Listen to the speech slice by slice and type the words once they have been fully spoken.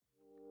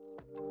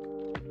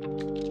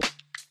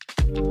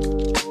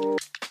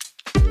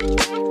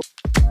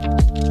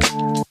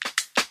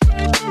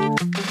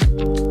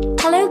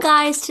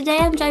today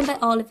I'm joined by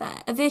Oliver,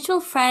 a virtual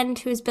friend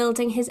who is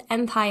building his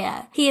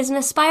empire. He is an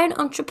aspiring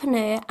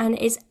entrepreneur and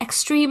is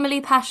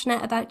extremely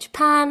passionate about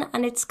Japan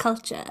and its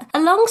culture.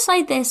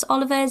 Alongside this,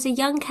 Oliver is a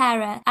young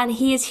carer and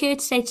he is here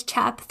today to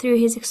chat through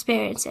his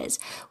experiences.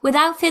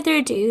 Without further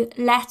ado,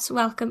 let's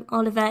welcome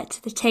Oliver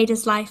to the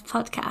Tader's Life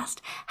podcast.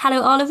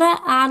 Hello, Oliver,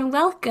 and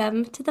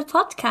welcome to the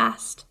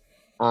podcast.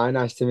 Hi,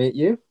 nice to meet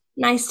you.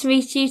 Nice to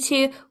meet you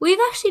too. We've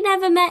actually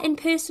never met in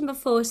person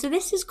before, so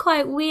this is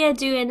quite weird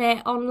doing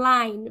it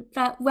online,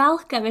 but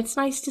welcome. It's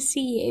nice to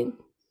see you.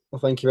 Well,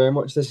 thank you very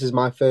much. This is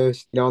my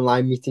first,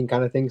 online meeting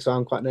kind of thing, so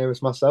I'm quite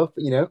nervous myself,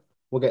 but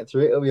we'll get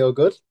through it. It'll be all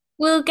good.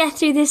 We'll get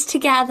through this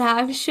together,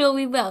 I'm sure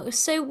we will.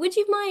 So would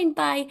you mind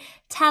by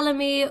telling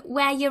me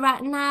where you're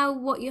at now,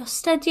 what you're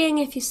studying,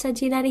 if you're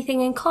studying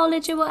anything in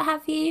college or what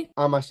have you?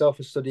 I myself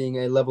is studying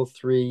a level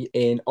 3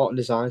 in art and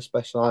design,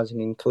 specialising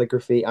in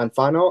calligraphy and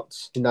fine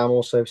arts. And I'm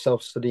also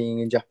self-studying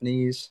in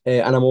Japanese.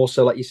 And I'm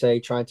also, like you say,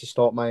 trying to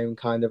start my own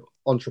kind of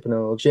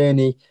entrepreneurial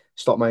journey,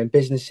 start my own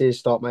businesses,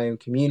 start my own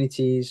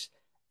communities,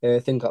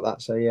 things like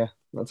that. So yeah,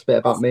 that's a bit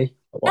about me,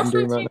 what That I'm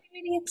doing sounds right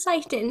really, now. really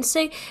exciting.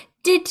 So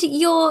did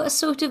your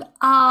sort of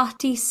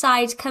arty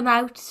side come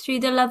out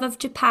through the love of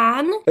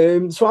Japan?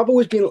 So I've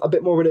always been a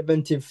bit more of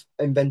an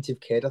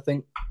inventive kid. I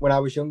think when I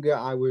was younger,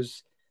 I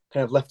was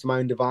kind of left to my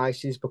own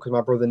devices because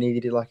my brother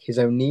needed like his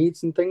own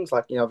needs and things.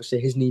 Like, obviously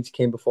his needs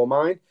came before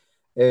mine.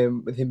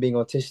 With him being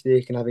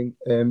autistic and having,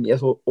 he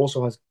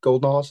also has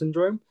golden hour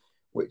syndrome,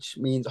 which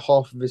means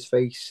half of his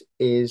face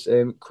is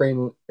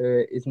cranial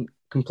isn't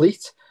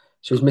complete.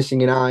 So he's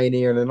missing an eye, an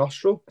ear, and a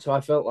nostril. So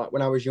I felt like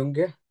when I was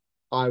younger,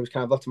 I was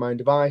kind of left to my own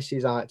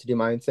devices. I had to do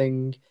my own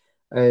thing,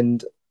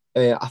 and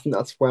I think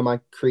that's where my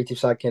creative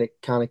side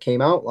kind of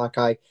came out. Like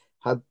I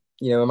had,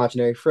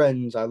 imaginary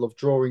friends. I loved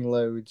drawing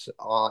loads.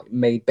 I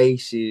made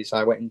bases.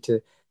 I went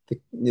into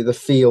the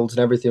fields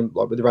and everything,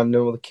 like with the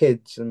random other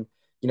kids, and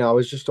I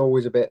was just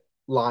always a bit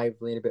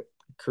lively and a bit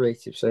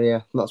creative. So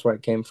yeah, that's where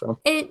it came from.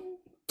 It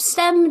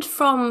stemmed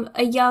from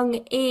a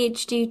young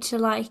age due to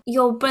like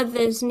your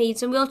brother's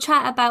needs, and we'll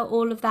chat about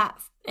all of that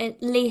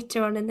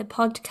later on in the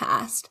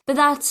podcast. But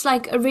that's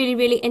like a really,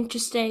 really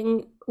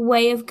interesting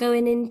way of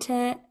going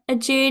into a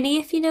journey,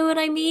 if you know what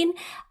I mean. You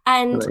know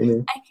And what I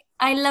mean?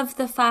 I love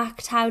the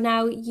fact how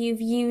now you've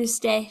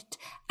used it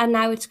and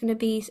now it's going to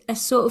be a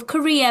sort of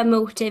career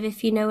motive,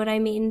 if you know what I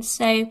mean.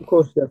 So Of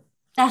course, yeah.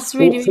 that's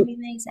Well, really, really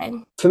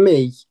amazing. for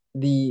me,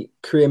 the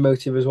career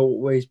motive has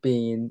always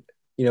been,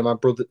 my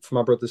brother, for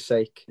my brother's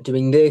sake,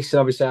 doing this. And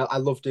obviously, I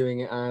love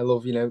doing it. And I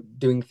love,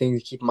 doing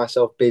things, keeping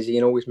myself busy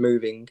and always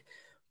moving.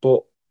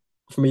 But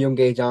from a young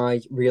age,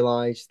 I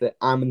realised that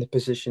I'm in the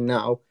position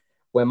now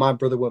where my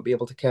brother won't be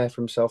able to care for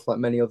himself like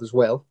many others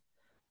will.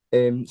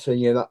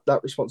 So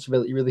that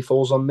responsibility really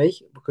falls on me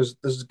because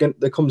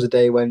there comes a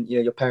day when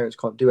your parents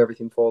can't do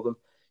everything for them.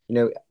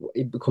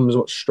 It becomes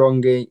much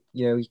stronger.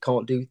 They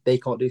can't do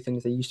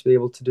things they used to be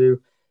able to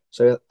do.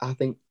 So I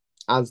think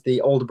as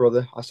the older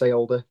brother, I say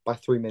older by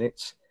 3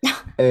 minutes.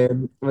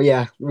 But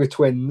yeah, we're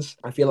twins.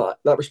 I feel like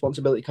that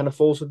responsibility kind of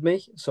falls with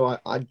me. So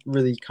I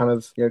really kind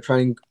of try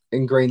and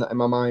ingrain that in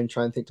my mind.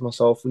 Try and think to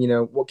myself,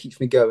 what keeps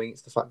me going?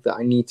 It's the fact that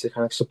I need to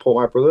kind of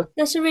support my brother.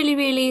 That's a really,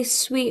 really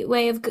sweet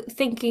way of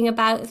thinking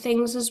about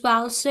things as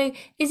well. So,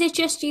 is it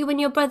just you and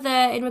your brother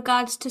in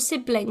regards to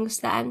siblings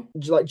then?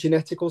 Like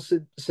genetical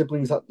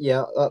siblings, that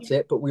yeah, that's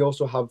it. But we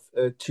also have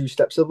two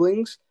step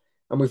siblings,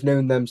 and we've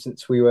known them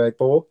since we were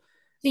four.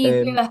 So,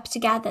 you grew Um, up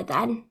together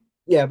then?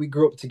 yeah, we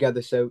grew up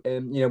together, so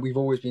we've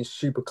always been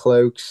super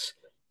close.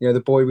 The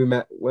boy we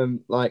met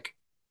when like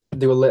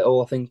they were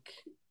little, I think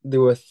they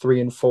were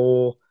 3 and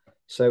 4.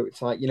 So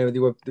it's like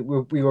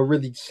we were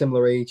really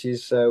similar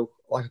ages, so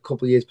like a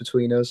couple of years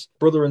between us,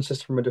 brother and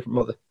sister from a different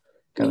mother,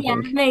 kind of Yeah,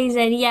 thing.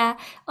 amazing. Yeah,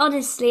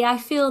 honestly, I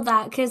feel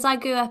that because I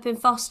grew up in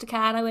foster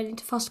care and I went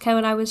into foster care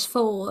when I was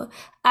 4,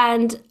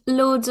 and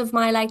loads of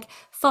my like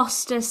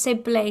foster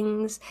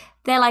siblings,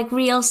 they're like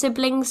real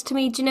siblings to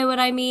me. Do you know what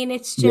I mean?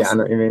 Yeah, I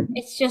know what you mean.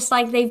 It's just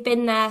like they've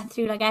been there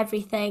through like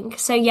everything.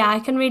 So yeah, I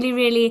can really,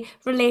 really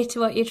relate to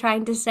what you're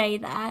trying to say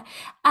there.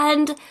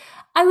 And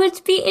I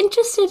would be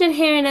interested in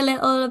hearing a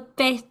little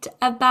bit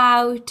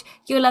about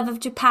your love of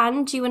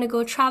Japan. Do you want to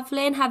go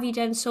traveling? Have you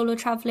done solo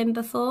traveling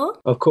before?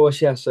 Of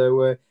course, yeah.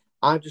 So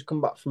I've just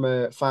come back from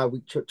a 5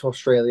 week trip to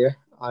Australia.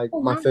 I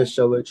Oh, My wow. first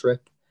solo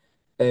trip,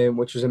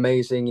 which was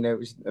amazing. It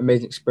was an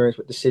amazing experience.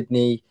 Went to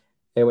Sydney,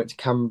 went to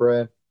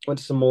Canberra, went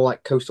to some more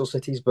like coastal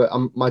cities, but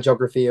my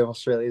geography of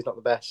Australia is not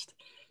the best.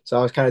 So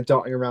I was kind of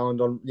darting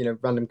around on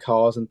random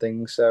cars and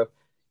things. So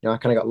I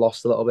kind of got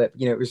lost a little bit.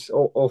 But, it was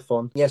all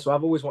fun. Yeah. So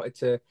I've always wanted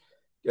to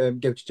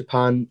go to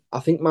Japan.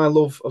 I think my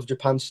love of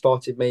Japan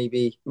started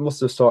maybe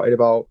must have started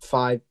about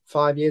five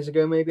years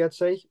ago, maybe I'd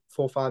say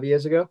 4 or 5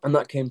 years ago, and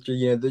that came through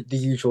the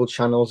usual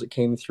channels. It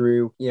came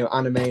through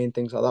anime and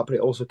things like that, but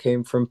it also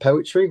came from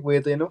poetry.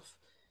 Weirdly enough,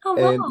 Oh,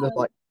 the wow.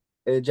 like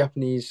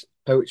Japanese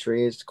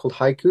poetry is called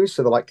haikus,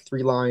 so they're like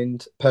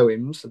three-lined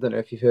poems. I don't know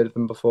if you've heard of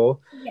them before,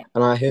 Yeah.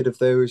 and I heard of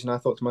those, and I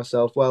thought to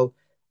myself, well.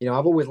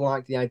 I've always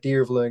liked the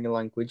idea of learning a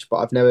language, but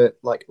I've never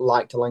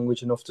liked a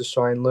language enough to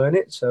try and learn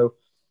it. So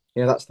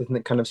that's the thing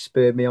that kind of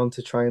spurred me on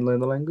to try and learn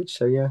the language.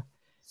 So yeah.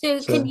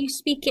 So can So you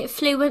speak it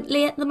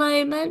fluently at the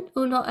moment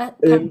or not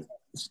at kind of? um,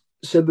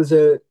 so there's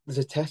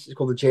a test. It's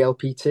called the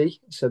JLPT.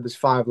 So there's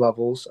 5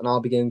 levels, and I'll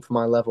be going for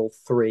my level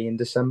 3 in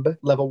December.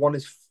 Level 1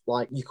 is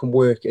like you can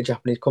work at a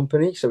Japanese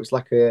company, so it's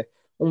like a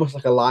almost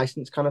like a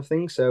license kind of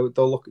thing. So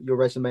they'll look at your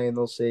resume and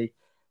they'll see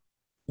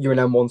you're an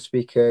M1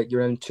 speaker,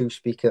 you're an M2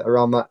 speaker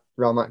around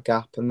that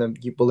gap, and then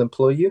you will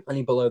employ you.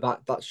 Any below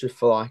that, that's just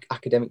for like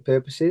academic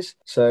purposes.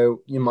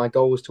 So my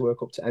goal was to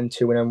work up to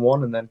M2 and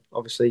M1, and then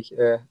obviously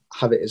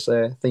have it as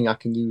a thing I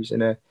can use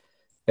in a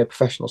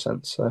professional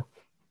sense. So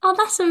Oh,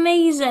 that's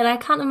amazing. I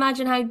can't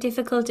imagine how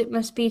difficult it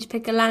must be to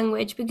pick a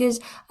language because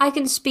I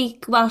can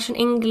speak Welsh and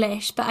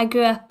English, but I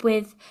grew up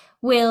with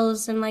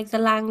Wales and like the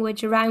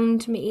language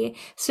around me.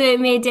 So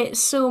it made it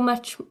so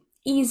much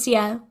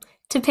easier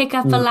to pick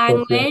up a of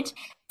course, yeah. language.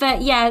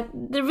 But yeah,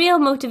 the real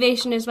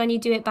motivation is when you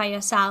do it by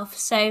yourself.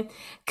 So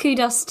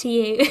kudos to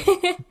you.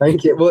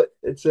 Thank you. Well,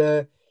 it's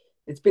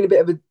been a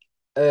bit of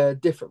a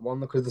different one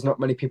because there's not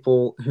many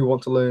people who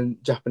want to learn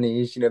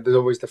Japanese. There's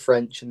always the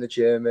French and the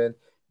German,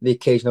 the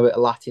occasional bit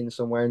of Latin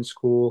somewhere in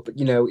school. But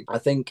I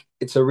think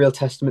it's a real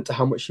testament to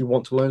how much you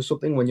want to learn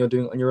something when you're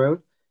doing it on your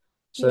own.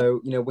 Yeah.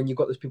 So when you've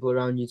got those people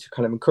around you to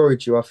kind of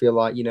encourage you, I feel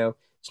like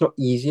it's not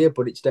easier,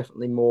 but it's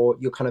definitely more.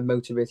 You're kind of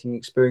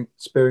motivating,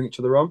 spurring each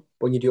other on.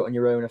 When you do it on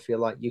your own, I feel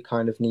like you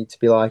kind of need to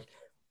be like,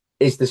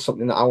 is this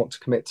something that I want to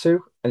commit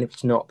to? And if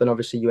it's not, then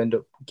obviously you end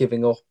up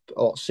giving up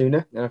a lot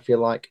sooner. And I feel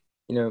like,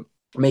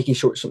 making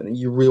sure it's something that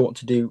you really want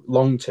to do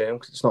long term,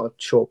 because it's not a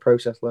short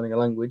process learning a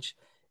language,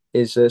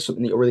 is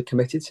something that you're really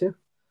committed to.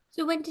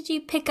 So when did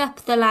you pick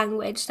up the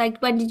language?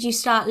 Like when did you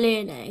start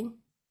learning?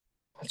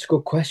 That's a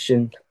good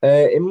question.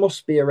 It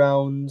must be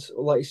around,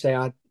 like you say,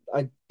 I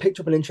picked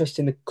up an interest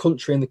in the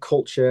country and the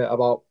culture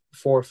about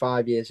 4 or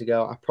 5 years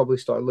ago. I probably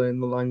started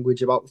learning the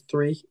language about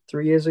three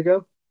years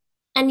ago.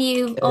 And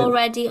you Um,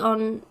 already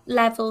on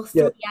level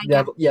Yeah, three, I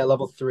yeah, guess. yeah,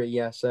 level 3.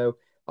 Yeah, so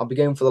I'll be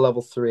going for the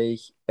level 3.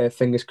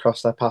 Fingers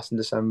crossed I pass in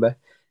December.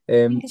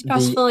 Fingers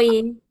crossed The for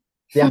you.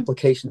 the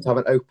applications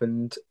haven't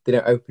opened. They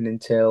don't open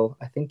until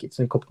I think it's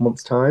in a couple of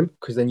months' time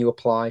because then you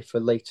apply for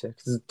later.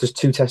 Because there's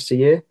 2 tests a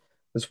year.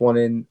 There's one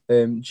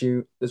in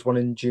June. There's one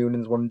in June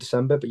and there's one in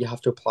December. But you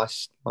have to apply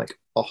like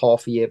a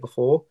half a year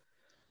before.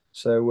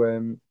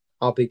 So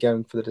I'll be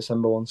going for the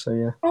December one. So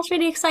yeah, That's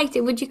really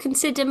exciting. Would you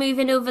consider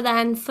moving over there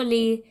and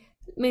fully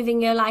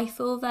moving your life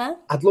over?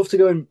 I'd love to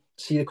go and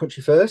see the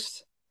country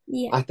first.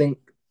 Yeah. I think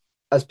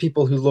as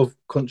people who love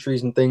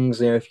countries and things,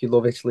 if you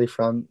love Italy,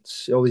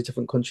 France, all these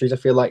different countries, I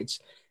feel like it's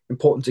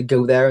important to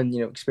go there and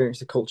experience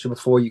the culture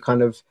before you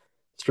kind of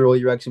throw all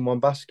your eggs in one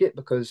basket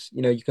because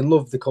you can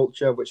love the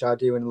culture, which I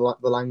do, and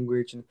the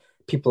language and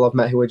people I've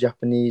met who are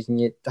Japanese, and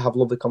you have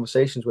lovely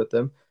conversations with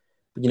them.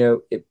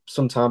 But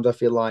sometimes I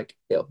feel like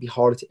it'll be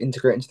harder to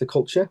integrate into the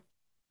culture,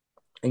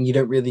 and you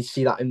don't really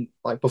see that in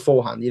like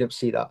beforehand. You don't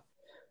see that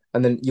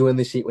and then you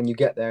only see it when you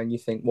get there and you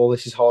think, well,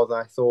 this is harder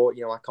than I thought.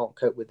 I can't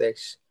cope with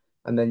this.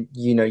 And then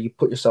you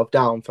put yourself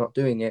down for not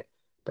doing it.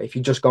 But if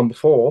you'd just gone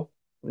before,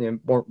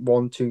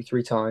 one, two,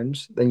 3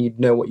 times, then you'd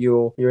know what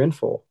you're in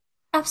for.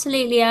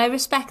 Absolutely. I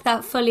respect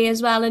that fully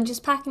as well. And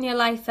just packing your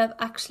life up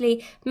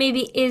actually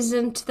maybe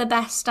isn't the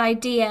best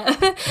idea.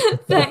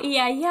 But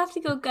yeah, you have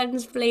to go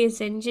guns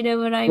blazing. Do you know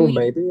what I Well, mean?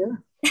 maybe,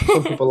 yeah.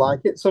 Some people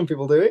like it. Some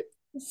people do it.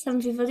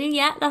 Some people do,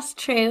 yeah, that's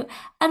true.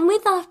 And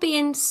with that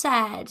being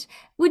said,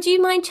 would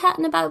you mind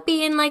chatting about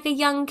being like a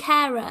young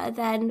carer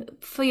then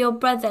for your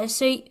brother?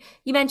 So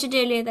you mentioned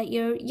earlier that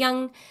you're a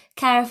young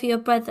carer for your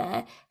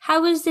brother.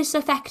 How has this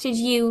affected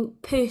you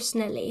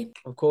personally?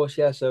 Of course,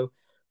 yeah. So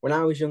when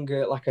I was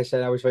younger, like I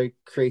said, I was very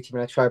creative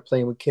and I tried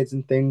playing with kids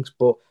and things.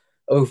 But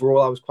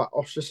overall, I was quite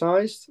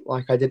ostracized.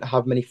 Like I didn't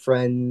have many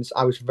friends.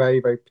 I was very,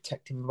 very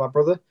protective of my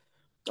brother.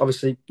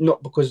 Obviously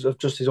not because of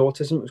just his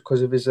autism, it was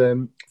because of his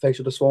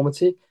facial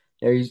deformity.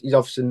 He's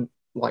often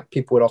like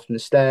people would often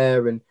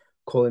stare and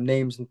call him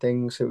names and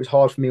things. So it was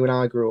hard for me when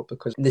I grew up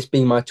because this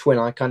being my twin,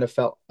 I kind of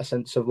felt a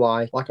sense of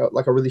like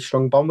a really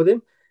strong bond with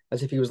him,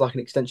 as if he was like an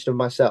extension of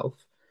myself.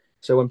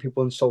 So when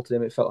people insulted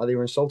him, it felt like they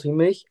were insulting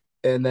me,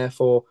 and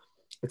therefore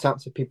the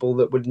types of people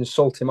that would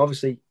insult him,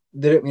 obviously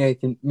they don't mean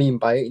anything mean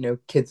by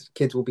it. Kids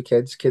will be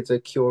kids. Kids are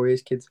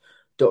curious. Kids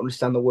don't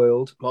understand the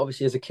world. But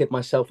obviously, as a kid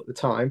myself at the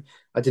time,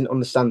 I didn't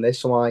understand this,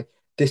 so I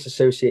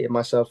disassociated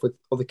myself with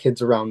other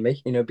kids around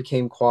me.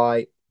 Became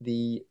quite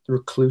the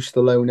recluse,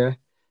 the loner.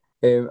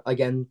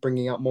 Again,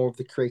 bringing out more of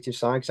the creative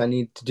side because I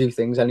needed to do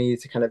things. I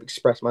needed to kind of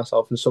express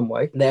myself in some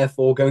way.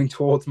 Therefore, going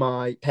towards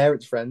my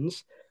parents'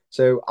 friends.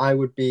 So I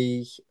would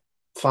be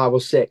 5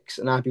 or 6,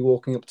 and I'd be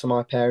walking up to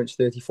my parents'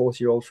 30,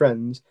 40-year-old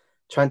friends,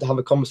 trying to have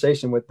a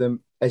conversation with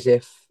them as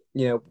if,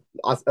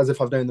 as if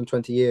I've known them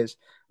 20 years.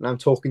 And I'm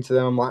talking to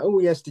them. I'm like, oh,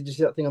 yes, did you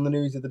see that thing on the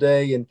news the other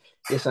day? And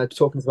yes, I'm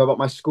talking to them about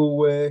my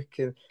schoolwork.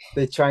 And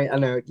they try, I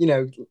know,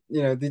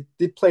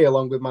 they play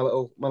along with my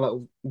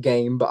little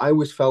game, but I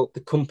always felt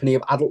the company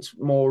of adults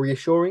more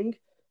reassuring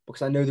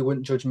because I know they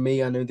wouldn't judge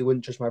me. I know they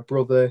wouldn't judge my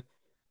brother.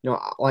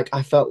 Like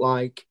I felt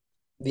like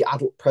the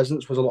adult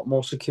presence was a lot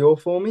more secure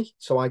for me.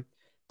 So I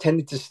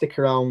tended to stick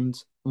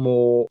around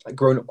more like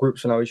grown up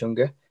groups when I was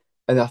younger.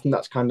 And I think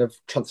that's kind of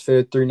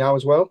transferred through now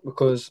as well,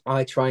 because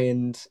I try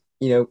and,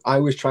 I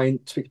always try and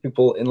speak to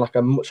people in like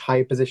a much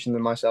higher position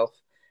than myself,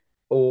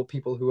 or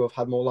people who have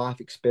had more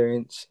life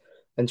experience,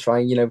 and try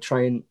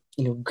and,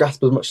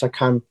 grasp as much as I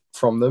can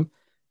from them.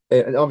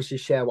 And obviously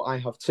share what I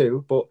have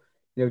too, but,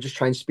 just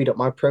try and speed up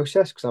my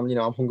process because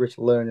I'm hungry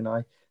to learn, and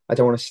I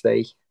don't want to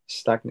stay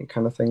stagnant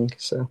kind of thing.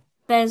 So,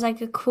 There's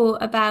like a quote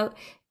about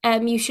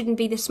you shouldn't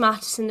be the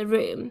smartest in the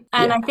room.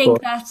 And yeah, I of think course.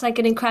 that's like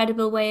an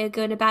incredible way of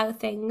going about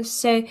things.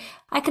 So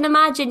I can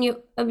imagine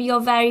you're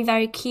very,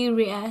 very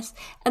curious,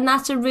 and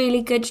that's a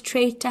really good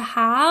trait to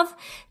have,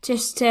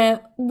 just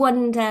to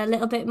wonder a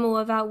little bit more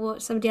about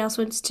what somebody else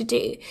wants to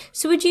do.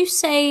 So would you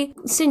say,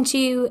 since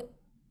you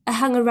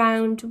hung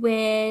around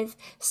with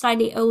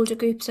slightly older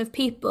groups of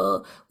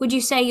people, would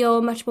you say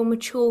you're much more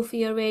mature for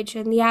your age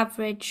than the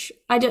average?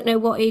 I don't know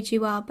what age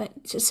you are, but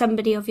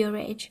somebody of your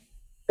age.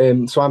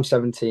 So I'm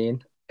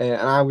 17, and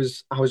I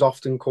was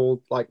often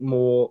called like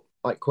more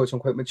like quote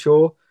unquote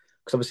mature,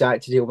 because obviously I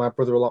had to deal with my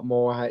brother a lot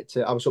more. I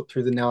was up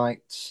through the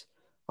nights.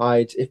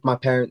 If my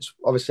parents,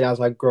 obviously as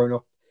I'd grown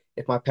up,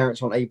 if my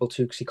parents aren't able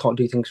to because he can't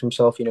do things for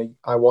himself,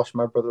 I wash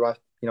my brother. I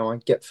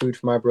get food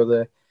for my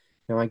brother.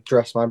 I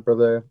dress my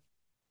brother.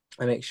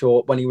 I make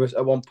sure when he was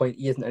at one point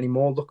he isn't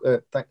anymore. Look,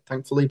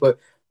 thankfully, but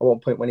at one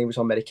point when he was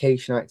on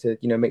medication, I had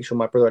to make sure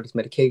my brother had his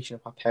medication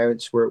if my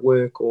parents were at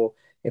work or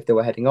if they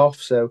were heading off.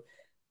 So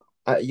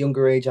at a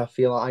younger age, I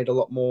feel I had a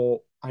lot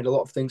more. I had a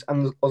lot of things,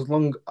 and as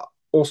long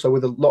also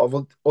with a lot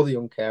of other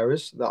young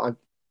carers that I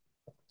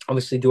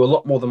obviously do a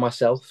lot more than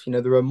myself.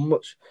 There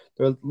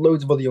are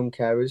loads of other young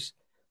carers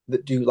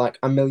that do like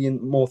a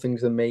million more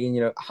things than me,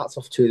 and hats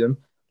off to them.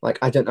 Like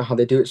I don't know how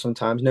they do it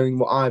sometimes, knowing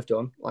what I've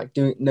done, like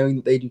knowing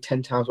that they do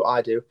 10 times what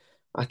I do.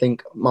 I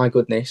think, my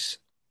goodness,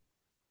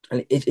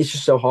 and it's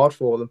just so hard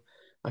for them.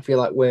 I feel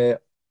like we're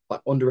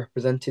like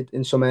underrepresented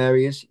in some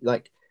areas,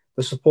 like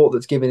the support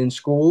that's given in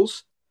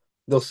schools.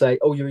 They'll say,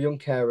 "Oh, you're a young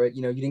carer.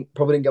 You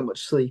probably didn't get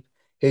much sleep.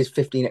 Here's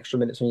 15 extra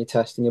minutes on your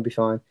test, and you'll be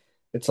fine."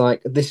 It's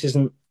like this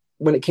isn't.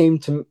 When it came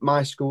to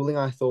my schooling,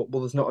 I thought,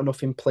 well, there's not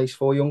enough in place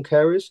for young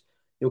carers.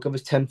 You'll give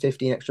us 10,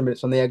 15 extra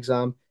minutes on the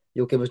exam.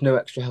 You'll give us no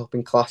extra help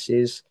in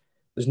classes.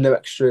 There's no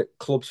extra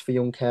clubs for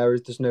young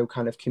carers. There's no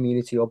kind of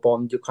community or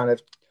bond. You're kind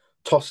of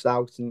tossed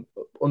out and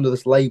under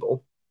this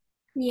label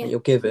that Yeah. you're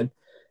given,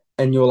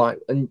 and you're like,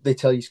 and they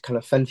tell you to kind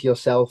of fend for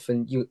yourself,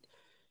 and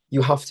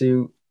you have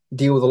to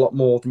deal with a lot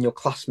more than your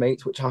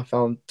classmates, which I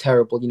found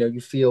terrible.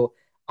 You feel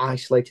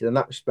isolated in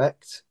that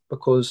respect,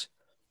 because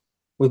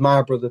with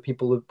my brother,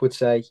 people would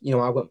say,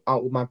 I went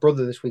out with my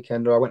brother this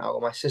weekend, or I went out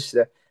with my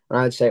sister, and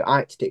I'd say I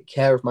had to take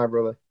care of my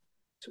brother.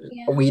 So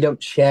Yeah. we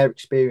don't share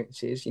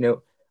experiences.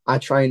 We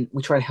try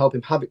and help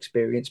him have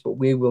experience, but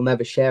we will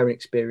never share an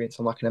experience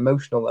on like an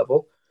emotional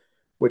level,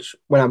 which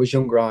when I was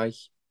younger, I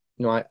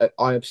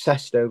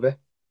obsessed over.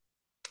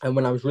 And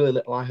when I was really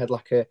little, I had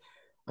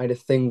a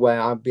thing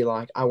where I'd be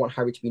like, I want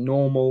Harry to be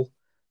normal.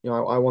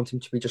 I want him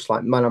to be just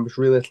like, man, I was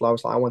really little. I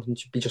was like, I want him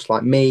to be just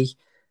like me.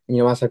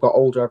 And, as I got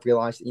older, I've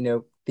realized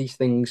that, these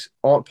things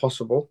aren't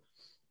possible,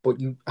 but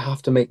you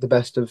have to make the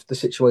best of the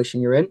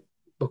situation you're in,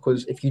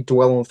 because if you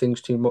dwell on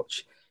things too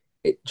much,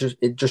 it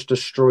just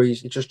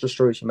destroys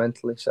you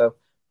mentally. So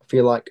I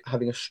feel like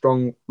having a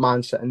strong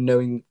mindset and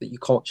knowing that you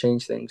can't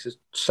change things is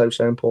so,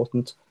 so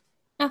important.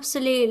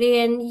 Absolutely.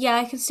 And yeah,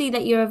 I can see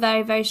that you're a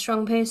very, very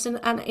strong person.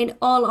 And in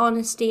all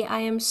honesty, I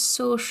am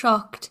so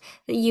shocked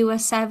that you were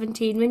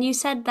 17. When you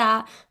said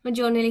that, my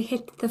jaw nearly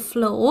hit the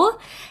floor.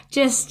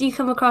 Just, you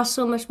come across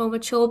so much more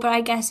mature. But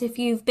I guess if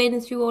you've been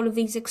through all of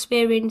these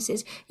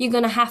experiences, you're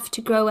going to have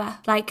to grow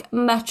up like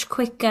much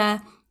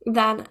quicker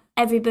than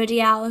everybody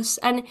else.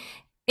 And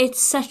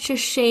it's such a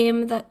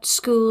shame that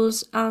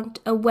schools aren't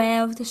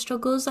aware of the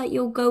struggles that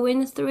you're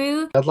going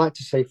through. I'd like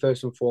to say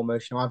first and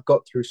foremost, I've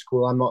got through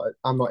school.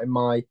 I'm not in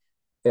my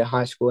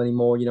high school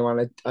anymore.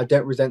 And I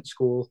don't resent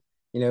school.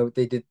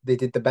 They did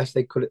the best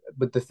they could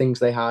with the things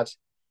they had.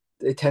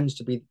 It tends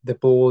to be the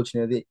boards,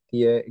 the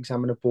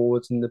examiner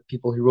boards and the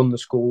people who run the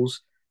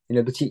schools.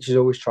 The teachers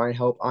always try and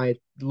help. I had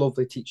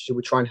lovely teachers who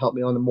would try and help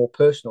me on a more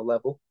personal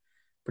level,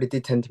 but it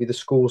did tend to be the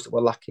schools that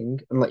were lacking.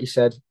 And like you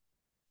said,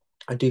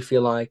 I do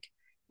feel like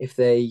if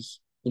they,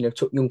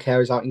 took young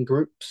carers out in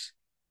groups,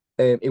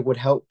 it would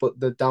help. But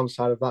the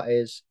downside of that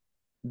is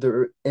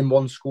there in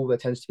one school there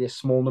tends to be a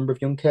small number of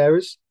young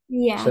carers.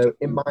 Yeah. So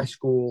in my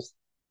school,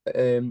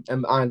 and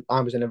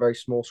I was in a very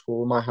small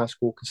school. My high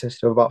school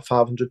consisted of about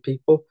 500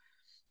 people,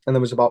 and there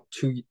was about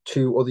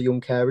two other young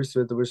carers.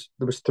 So there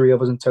was three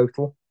of us in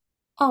total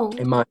Oh,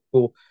 in my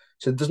school.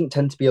 So it doesn't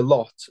tend to be a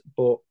lot,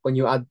 but when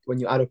you add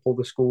up all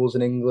the schools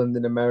in England,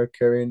 in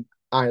America, in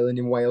Ireland,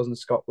 in Wales, and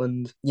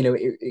Scotland,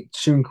 it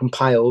soon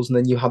compiles, and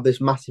then you have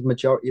this massive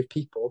majority of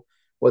people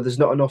where there's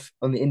not enough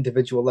on the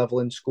individual level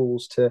in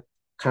schools to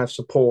kind of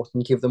support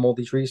and give them all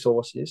these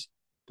resources.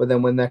 But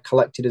then when they're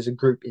collected as a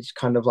group, it's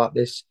kind of like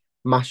this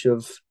mash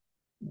of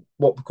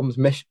what becomes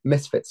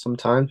misfits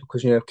sometimes,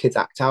 because kids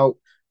act out,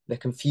 they're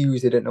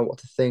confused, they don't know what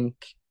to think,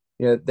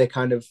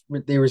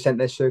 they resent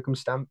their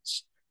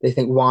circumstance, They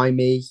think, why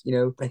me?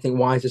 They think,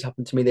 why has this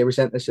happened to me? They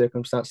resent the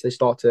circumstance. They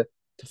start to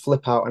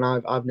flip out. And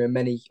I've known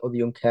many other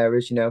young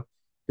carers,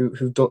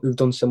 who've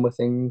done similar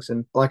things.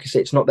 And like I say,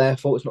 it's not their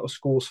fault. It's not the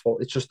school's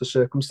fault. It's just the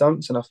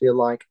circumstance. And I feel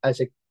like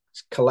as a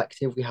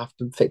collective, we have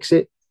to fix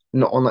it,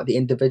 not on like the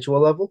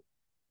individual level.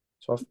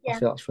 So I Yeah.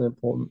 feel that's really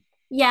important.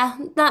 Yeah,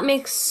 that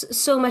makes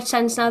so much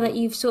sense now that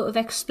you've sort of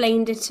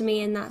explained it to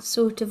me in that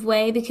sort of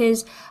way,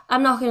 because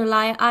I'm not going to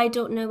lie, I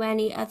don't know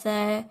any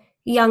other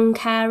young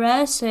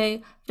carer, so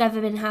I've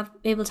never been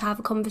able to have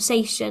a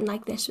conversation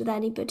like this with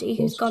anybody Of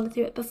who's course. gone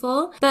through it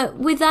before. But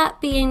with that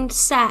being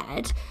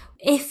said,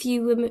 if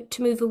you were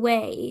to move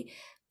away,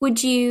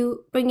 would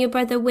you bring your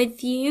brother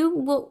with you?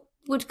 What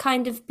would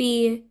kind of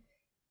be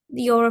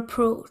your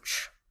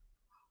approach?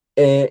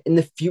 In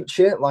the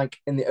future, like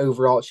in the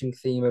overarching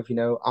theme of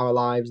our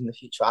lives in the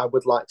future, I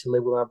would like to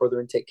live with my brother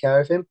and take care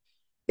of him.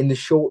 In the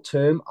short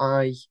term,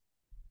 I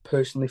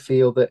personally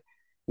feel that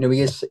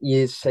he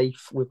is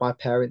safe with my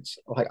parents,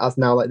 like as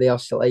now, like they are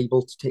still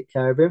able to take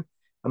care of him.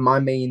 And my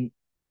main,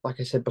 like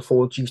I said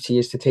before, duty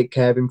is to take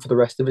care of him for the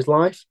rest of his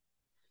life.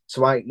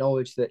 So I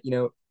acknowledge that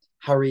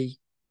Harry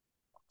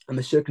and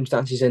the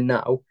circumstances in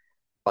now,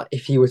 like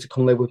if he were to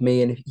come live with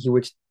me and if he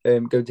would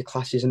go to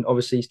classes, and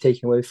obviously he's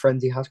taking away the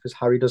friends he has, because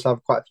Harry does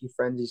have quite a few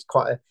friends.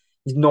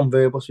 He's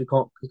non-verbal, so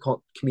he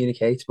can't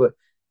communicate, but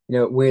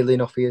weirdly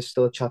enough, he is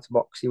still a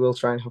chatterbox. He will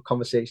try and have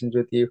conversations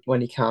with you when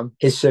he can.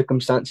 His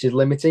circumstance is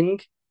limiting,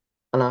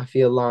 and I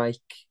feel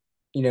like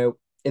you know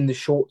in the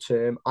short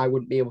term, I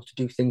wouldn't be able to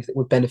do things that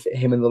would benefit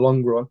him in the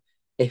long run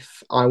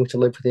if I were to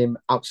live with him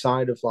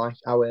outside of like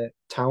our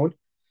town.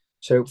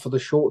 So for the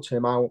short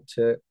term, I want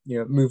to,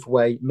 move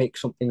away, make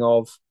something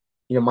of,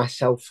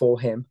 myself for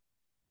him,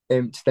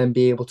 to then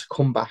be able to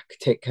come back,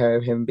 take care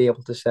of him, be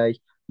able to say,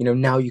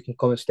 now you can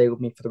come and stay with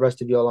me for the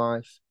rest of your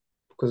life.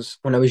 Because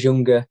when I was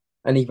younger,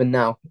 and even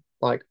now,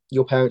 like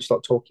your parents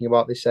start talking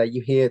about this, say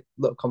you hear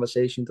little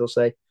conversations. They'll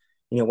say,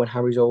 when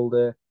Harry's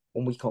older,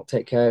 when we can't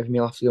take care of him,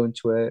 he'll have to go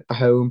into a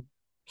home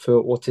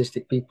for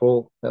autistic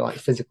people, like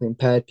physically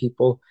impaired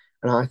people.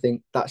 And I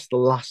think that's the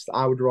last.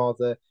 I would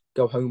rather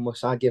go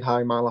homeless. I'd give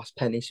Harry my last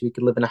penny so he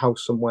could live in a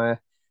house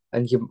somewhere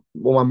and give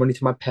all my money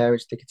to my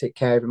parents. They could take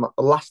care of him.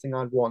 The last thing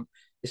I'd want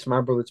is for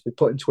my brother to be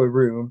put into a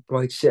room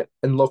where he'd sit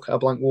and look at a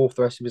blank wall for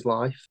the rest of his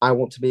life. I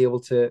want to be able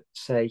to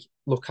say,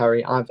 "Look,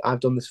 Harry, I've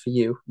done this for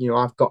you.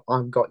 I've got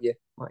you.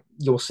 Like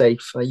you're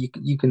safe. Like,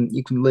 you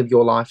can live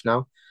your life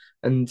now."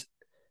 And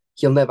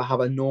he'll never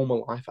have a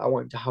normal life. I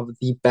want him to have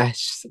the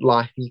best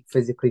life he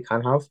physically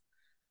can have,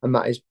 and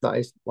that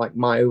is like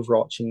my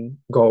overarching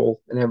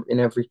goal in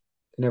every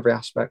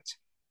aspect.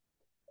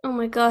 Oh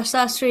my gosh,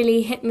 that's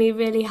really hit me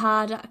really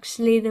hard,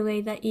 actually, the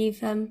way that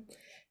you've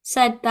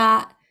said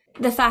that.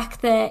 The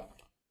fact that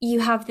you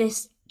have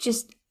this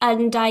just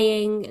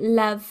undying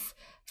love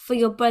for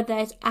your brother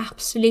is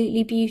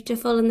absolutely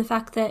beautiful. And the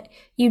fact that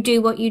you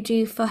do what you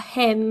do for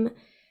him,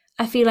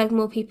 I feel like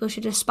more people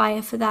should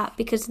aspire for that,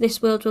 because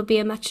this world will be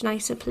a much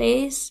nicer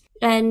place.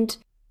 And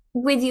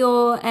with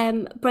your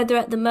brother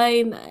at the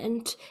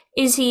moment,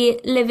 is he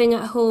living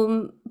at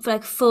home for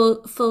like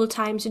full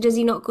time? So does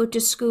he not go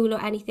to school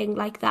or anything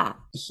like that?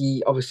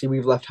 He obviously,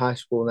 we've left high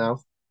school now,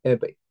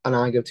 but and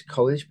I go to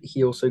college, but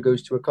he also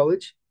goes to a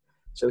college,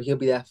 so he'll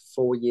be there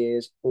for 4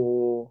 years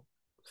or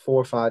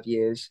 4 or 5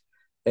 years,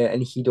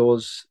 and he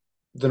does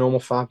the normal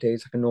 5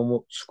 days like a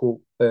normal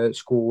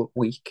school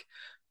week.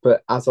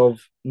 But as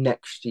of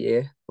next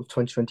year of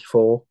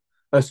 2024,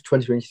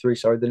 2023,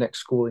 sorry, the next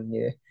schooling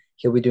year,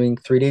 he'll be doing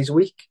 3 days a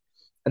week,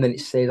 and then it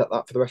stays like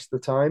that for the rest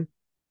of the time.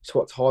 So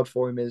what's hard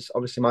for him is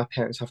obviously my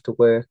parents have to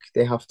work,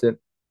 they have to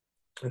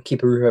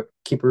keep a roof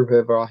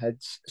over our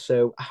heads.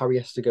 So Harry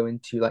has to go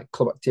into like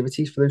club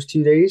activities for those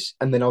 2 days,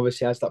 and then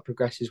obviously as that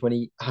progresses, when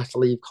he has to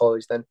leave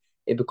college, then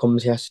it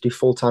becomes he has to do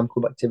full-time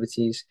club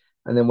activities.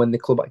 And then when he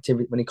can't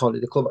do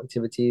the club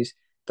activities,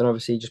 then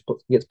obviously he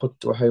gets put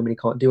into a home and he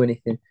can't do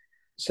anything.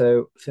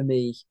 So for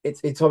me,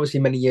 it's obviously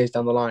many years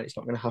down the line. It's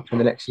not going to happen in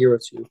the next year or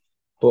two.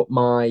 But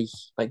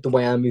the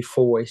way I move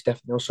forward is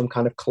definitely on some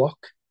kind of clock.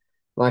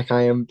 Like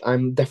I'm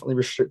definitely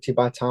restricted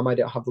by time. I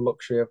don't have the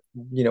luxury of,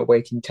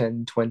 waiting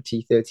 10,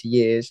 20, 30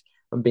 years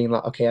and being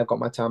like, okay, I've got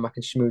my time, I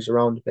can schmooze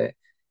around a bit.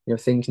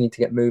 Things need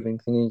to get moving,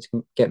 things need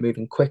to get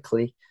moving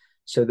quickly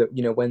so that,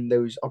 when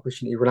those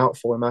opportunities run out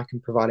for him, I can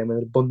provide him with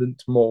an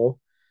abundance more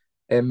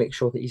and make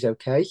sure that he's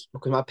okay.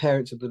 Because my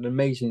parents have done an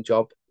amazing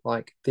job.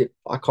 Like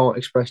I can't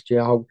express to you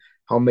how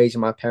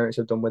amazing my parents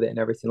have done with it and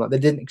everything. Like they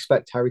didn't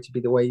expect Harry to be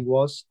the way he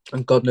was,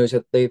 and God knows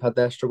that they've had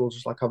their struggles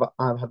just like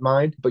I've had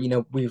mine. But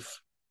we've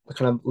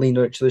kind of leaned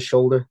on each other's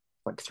shoulder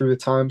like through the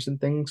times and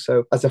things.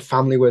 So as a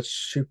family, we're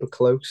super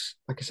close.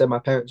 Like I said, my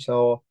parents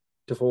are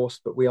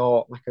divorced, but we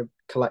are like a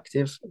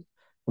collective.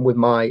 And with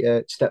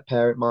my step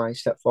parent, my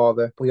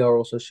stepfather, we are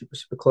also super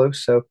super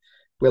close. So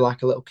we're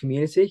like a little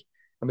community,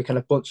 and we kind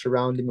of bunch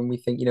around him, and we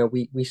think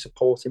we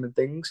support him and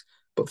things.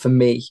 But for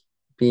me,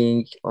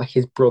 being like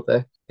his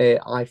brother,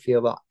 I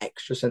feel that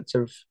extra sense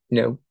of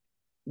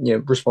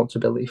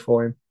responsibility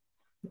for him.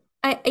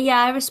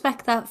 Yeah, I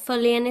respect that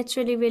fully, and it's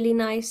really, really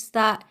nice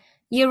that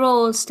you're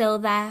all still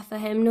there for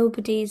him.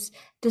 Nobody's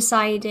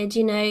decided,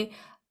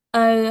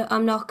 oh,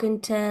 I'm not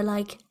going to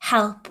like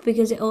help,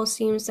 because it all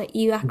seems that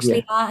you Yeah,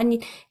 actually are.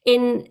 And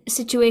in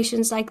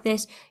situations like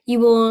this,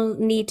 you all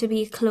need to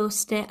be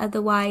close knit,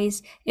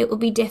 otherwise, it will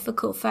be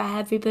difficult for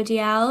everybody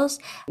else.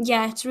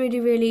 Yeah, it's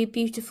really, really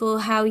beautiful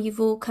how you've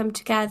all come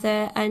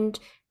together and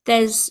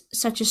there's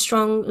such a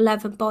strong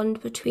love and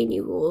bond between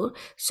you all.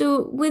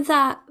 So, with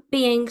that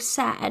being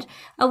said,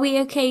 are we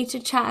okay to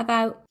chat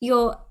about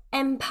your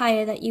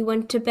empire that you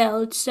want to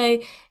build? So,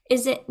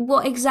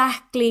 what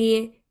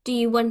exactly do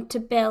you want to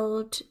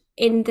build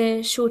in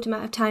the short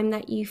amount of time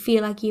that you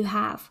feel like you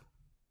have?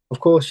 of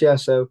course, yeah.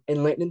 So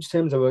in layman's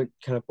terms, I won't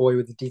kind of bore you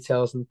with the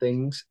details and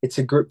things. It's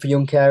a group for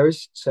young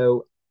carers,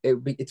 so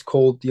it's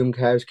called the Young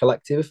Carers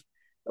Collective.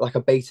 Like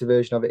a beta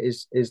version of it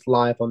is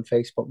live on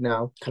Facebook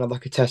now, kind of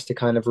like a tester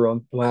kind of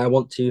run where I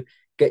want to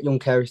get young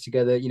carers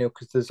together.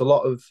 Because there's a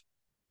lot of,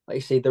 like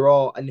you say, there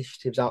are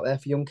initiatives out there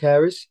for young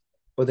carers,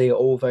 but they are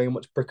all very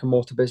much brick and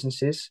mortar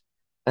businesses.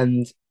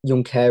 And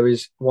young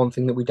carers, one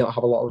thing that we don't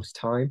have a lot of is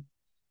time.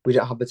 We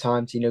don't have the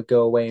time to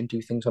go away and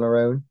do things on our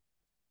own.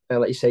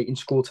 Like you say, in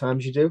school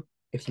times you do.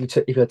 If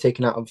you're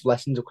taken out of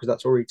lessons because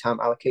that's already time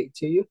allocated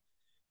to you,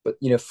 but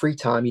free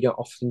time you don't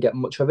often get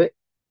much of it.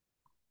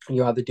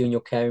 You're either doing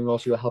your caring or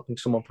you're helping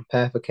someone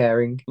prepare for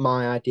caring.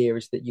 My idea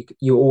is that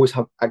you always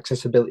have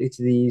accessibility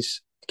to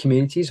these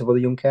communities of other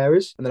young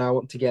carers, and then I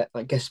want to get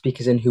like guest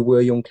speakers in who were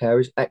young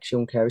carers, ex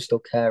young carers,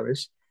 still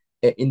carers,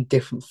 in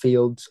different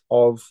fields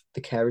of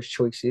the carers'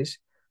 choices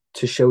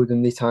to show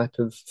them the type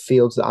of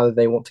fields that either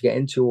they want to get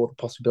into or the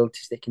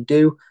possibilities they can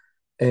do.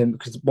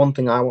 Because one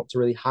thing I want to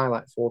really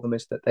highlight for them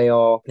is that they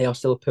are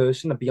still a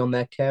person and beyond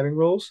their caring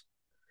roles.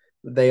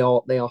 They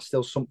are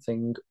still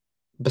something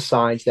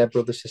besides their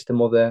brother, sister,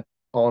 mother,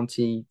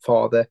 auntie,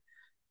 father.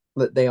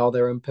 That they are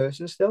their own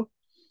person still.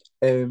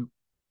 Um,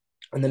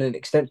 and then in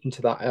extension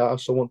to that, I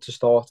also want to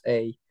start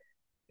a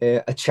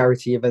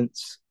charity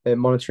events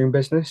monitoring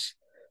business.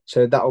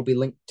 So that will be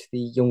linked to the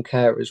young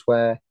carers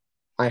where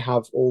I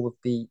have all of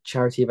the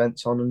charity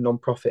events on and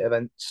non-profit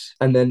events,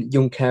 and then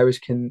young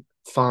carers can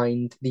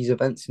find these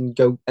events and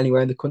go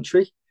anywhere in the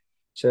country.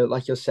 So,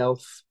 like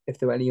yourself, if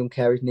there were any young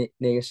carers near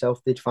yourself,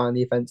 they'd find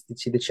the events, they'd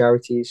see the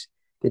charities,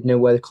 they'd know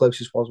where the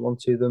closest was one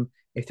to them.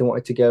 If they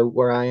wanted to go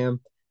where I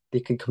am, they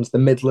could come to the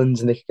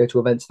Midlands and they could go to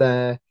events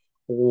there.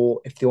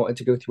 Or if they wanted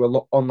to go through a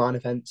lot online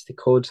events, they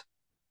could.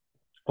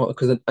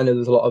 Because I know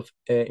there's a lot of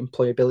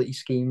employability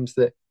schemes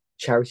that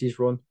charities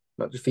run,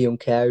 not just for young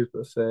carers,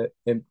 but for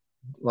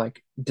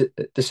like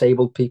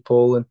disabled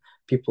people and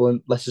people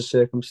in lesser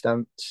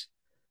circumstance.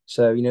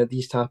 So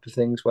these type of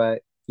things where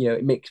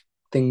it makes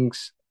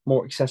things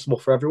more accessible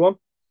for everyone.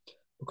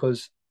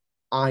 Because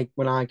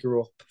when I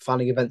grew up,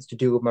 finding events to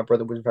do with my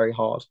brother was very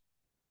hard.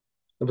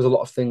 There was a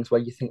lot of things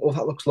where you think, oh,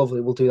 that looks lovely,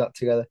 we'll do that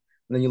together.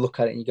 And then you look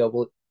at it and you go,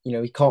 well,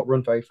 he can't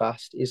run very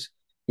fast.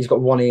 He's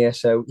got one ear,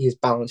 so his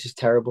balance is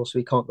terrible, so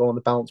he can't go on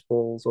the bounce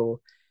balls, or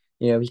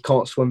he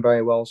can't swim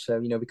very well, so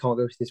we can't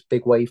go to this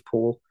big wave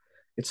pool.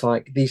 It's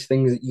like these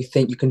things that you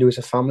think you can do as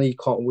a family, you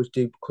can't always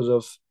do because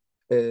of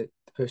the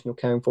person you're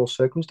caring for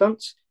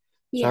circumstance.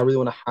 So I Yeah. really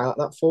want to highlight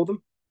that for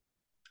them,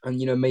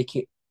 and make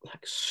it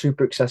like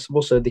super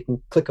accessible so they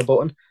can click a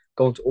button,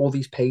 go onto all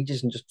these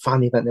pages, and just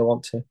find the event they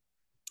want to.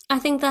 I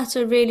think that's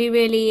a really,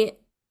 really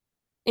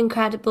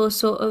incredible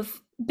sort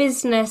of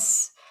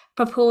business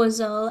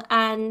proposal.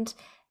 And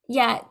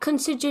yeah,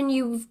 considering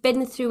you've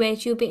been through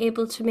it, you'll be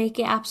able to make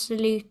it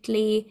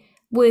absolutely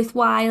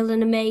worthwhile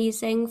and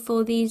amazing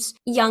for these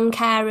young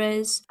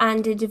carers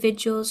and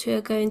individuals who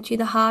are going through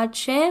the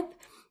hardship.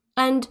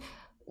 And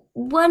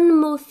one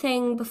more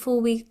thing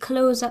before we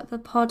close up the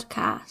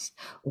podcast.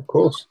 Of What,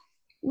 course.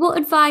 what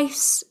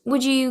advice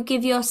would you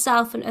give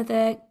yourself and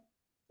other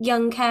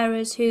young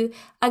carers who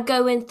are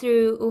going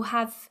through or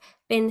have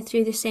been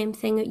through the same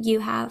thing that you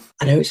have?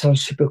 I know it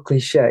sounds super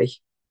cliche,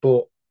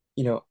 but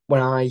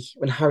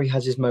when Harry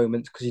has his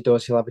moments,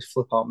 because he'll have his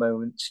flip out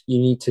moments, you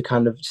need to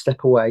kind of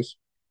step away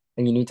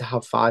and you need to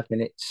have 5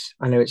 minutes.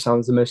 I know it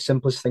sounds the most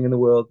simplest thing in the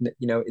world, and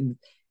in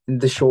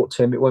the short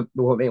term it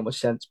won't make much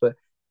sense, but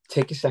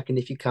take a second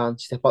if you can,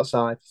 step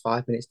outside for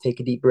 5 minutes, take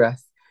a deep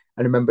breath,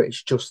 and remember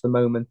it's just the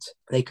moment.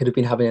 They could have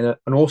been having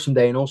an awesome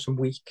day, an awesome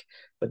week,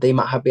 but they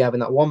might be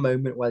having that one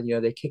moment where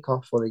they kick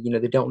off or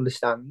they don't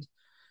understand,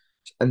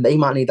 and they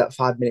might need that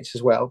 5 minutes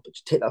as well. But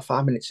just take that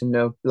 5 minutes and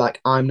know, like,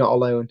 I'm not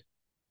alone.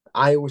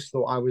 I always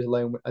thought I was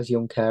alone as a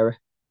young carer.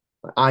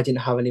 Like, I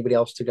didn't have anybody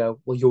else to go,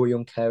 well, you're a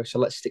young carer, so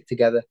let's stick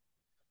together.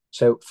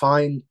 So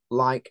find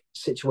like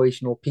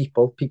situational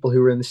people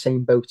who are in the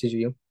same boat as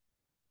you,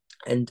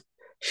 and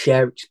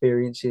share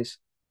experiences,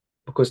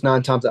 because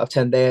 9 times out of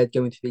 10 they're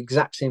going through the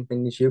exact same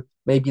thing as you,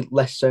 maybe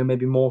less so,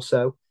 maybe more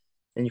so,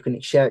 and you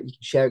can share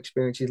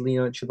experiences, lean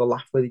on each other,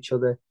 laugh with each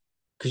other,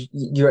 because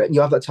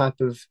you have that type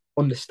of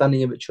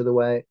understanding of each other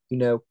where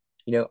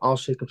our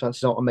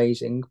circumstances aren't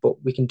amazing,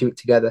 but we can do it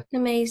together.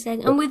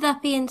 Amazing. But And with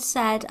that being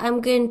said, I'm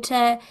going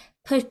to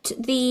put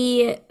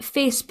the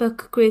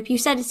Facebook group. You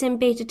said it's in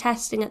beta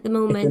testing at the it's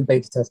in moment.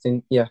 beta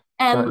testing, yeah,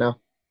 right Um, now.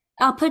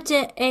 I'll put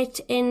it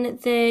in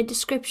the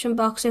description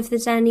box if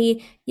there's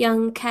any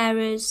young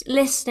carers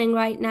listening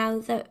right now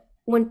that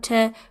want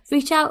to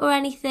reach out or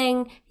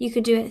anything, you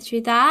could do it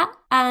through that.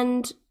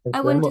 And Thank I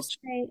you very want to much.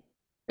 say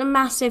a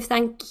massive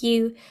thank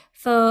you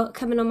for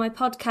coming on my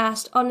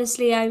podcast.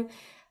 Honestly, I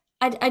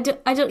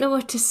don't know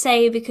what to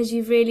say because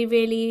you've really,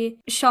 really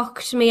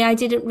shocked me. I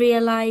didn't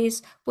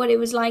realize what it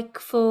was like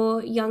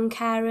for young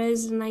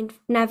carers, and I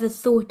never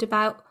thought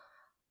about,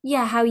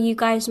 yeah, how you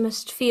guys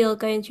must feel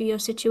going through your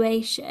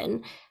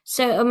situation.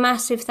 So a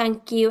massive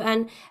thank you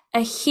and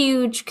a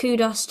huge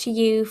kudos to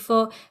you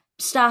for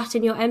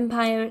starting your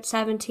empire at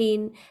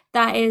 17.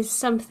 That is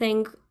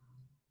something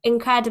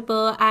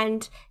incredible,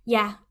 and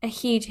yeah, a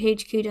huge,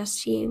 huge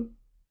kudos to you.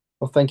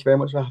 Well, thank you very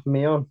much for having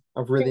me on.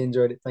 I've really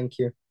enjoyed it. Thank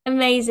you.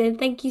 Amazing.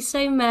 Thank you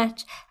so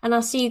much. And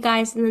I'll see you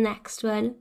guys in the next one.